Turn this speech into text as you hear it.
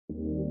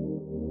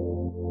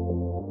Hey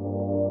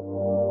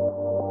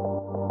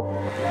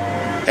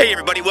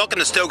everybody, welcome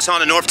to Stokes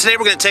Honda North. Today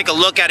we're going to take a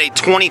look at a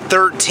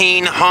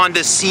 2013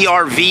 Honda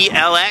CR-V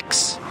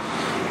LX.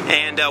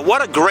 And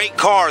what a great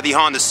car, the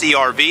Honda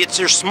CR-V. It's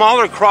your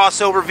smaller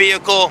crossover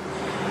vehicle.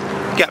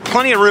 Got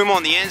plenty of room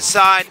on the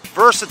inside,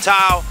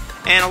 versatile,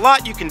 and a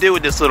lot you can do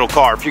with this little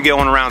car if you're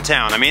going around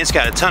town. I mean, it's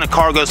got a ton of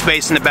cargo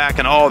space in the back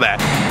and all that.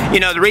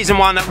 You know, the reason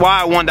why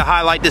I wanted to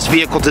highlight this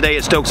vehicle today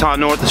at Stokes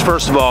Honda North is,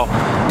 first of all,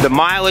 the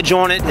mileage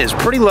on it is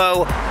pretty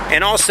low,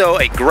 and also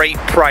a great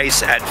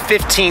price at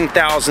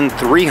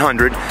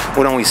 $15,300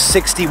 with only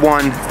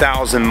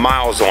 61,000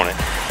 miles on it.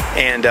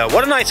 And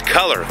what a nice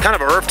color, kind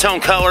of an earth tone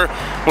color,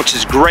 which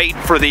is great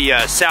for the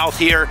south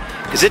here,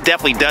 because it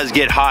definitely does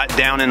get hot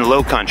down in the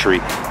low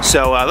country.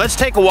 So let's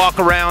take a walk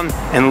around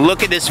and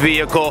look at this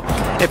vehicle.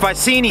 If I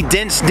see any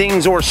dents,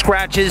 dings, or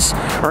scratches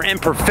or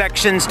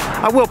imperfections,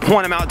 I will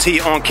point them out to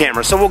you on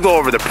camera. So we'll go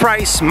over the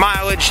price,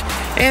 mileage,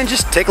 and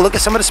just take a look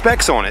at some of the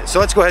specs on it. So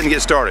let's go ahead and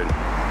get started.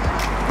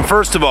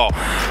 First of all,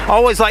 I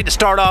always like to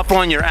start off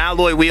on your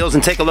alloy wheels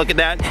and take a look at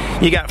that.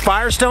 You got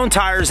Firestone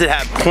tires that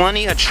have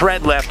plenty of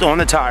tread left on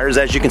the tires,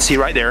 as you can see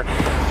right there.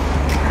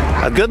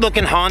 A good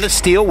looking Honda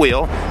steel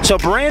wheel. So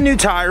brand new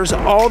tires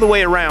all the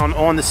way around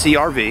on the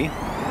CR-V.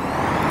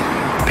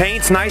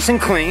 Paint's nice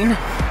and clean.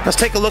 Let's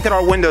take a look at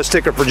our window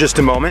sticker for just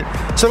a moment.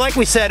 So like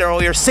we said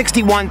earlier,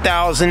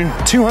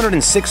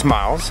 61,206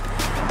 miles,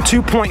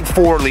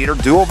 2.4 liter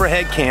dual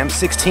overhead cam,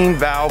 16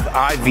 valve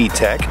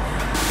iVTEC.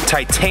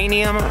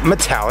 Titanium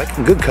metallic,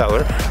 good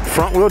color,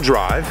 front wheel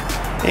drive,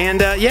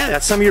 and yeah,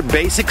 that's some of your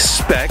basic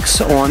specs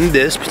on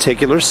this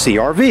particular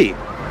CR-V.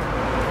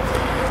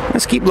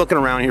 Let's keep looking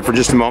around here for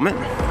just a moment.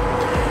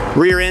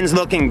 Rear end's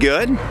looking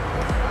good.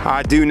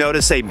 I do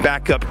notice a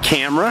backup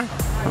camera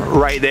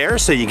right there,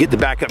 so you get the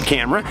backup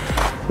camera.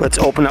 Let's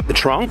open up the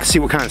trunk, see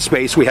what kind of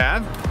space we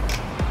have.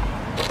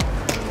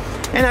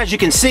 And as you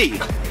can see,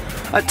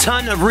 a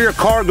ton of rear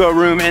cargo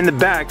room in the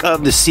back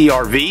of the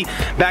CR-V.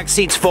 Back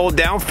seats fold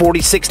down,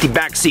 40-60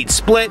 back seat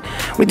split.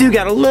 We do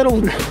got a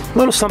little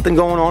something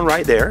going on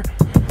right there,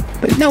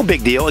 but no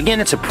big deal. Again,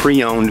 it's a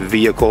pre-owned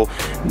vehicle.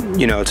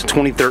 You know, it's a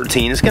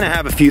 2013. It's gonna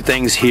have a few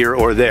things here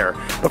or there,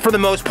 but for the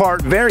most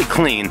part, very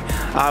clean.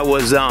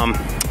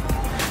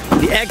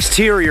 The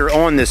exterior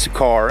on this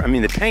car, I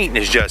mean, the paint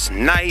is just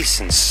nice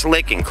and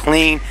slick and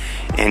clean,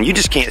 and you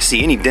just can't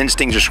see any dents,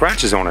 stings, or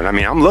scratches on it. I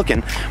mean, I'm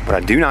looking, but I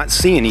do not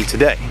see any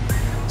today.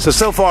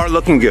 So far,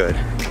 looking good.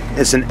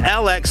 It's an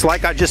LX,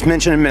 like I just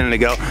mentioned a minute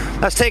ago.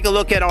 Let's take a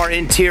look at our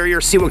interior,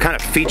 see what kind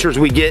of features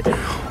we get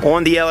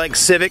on the LX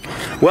Civic.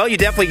 Well, you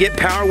definitely get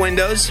power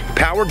windows,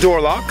 power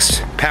door locks,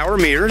 power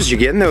mirrors. You're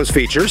getting those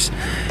features.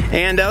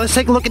 And let's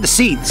take a look at the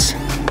seats.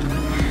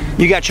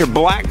 You got your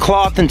black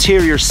cloth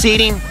interior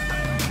seating,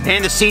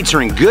 and the seats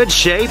are in good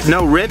shape.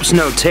 No rips,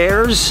 no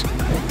tears.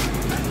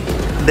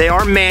 They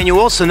are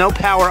manual, so no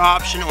power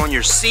option on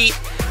your seat.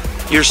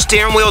 Your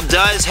steering wheel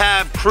does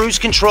have cruise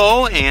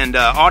control and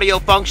audio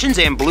functions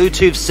and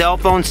Bluetooth cell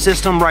phone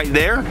system right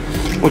there,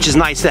 which is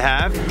nice to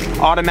have.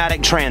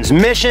 Automatic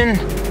transmission.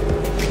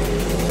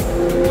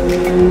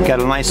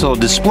 Got a nice little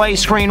display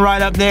screen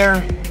right up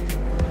there.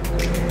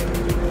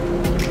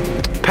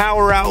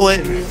 Power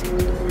outlet,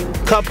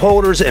 cup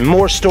holders, and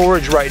more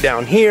storage right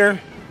down here.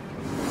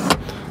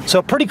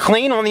 So pretty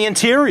clean on the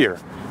interior.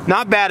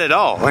 Not bad at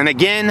all. And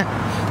again,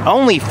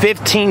 only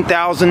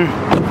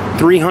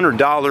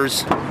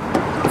 $15,300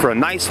 for a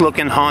nice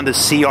looking Honda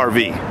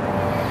CR-V.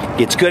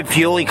 Gets good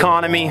fuel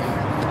economy,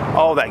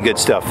 all that good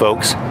stuff,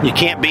 folks. You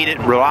can't beat it.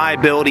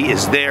 Reliability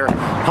is there.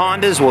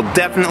 Hondas will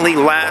definitely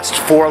last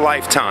for a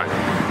lifetime.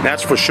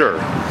 That's for sure.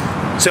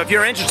 So if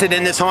you're interested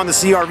in this Honda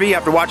CR-V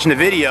after watching the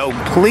video,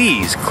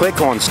 please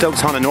click on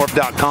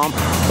StokesHondaNorth.com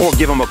or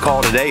give them a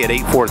call today at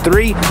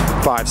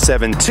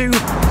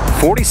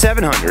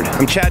 843-572-4700.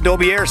 I'm Chad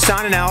Dolbier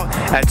signing out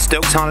at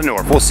Stokes Honda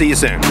North. We'll see you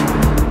soon.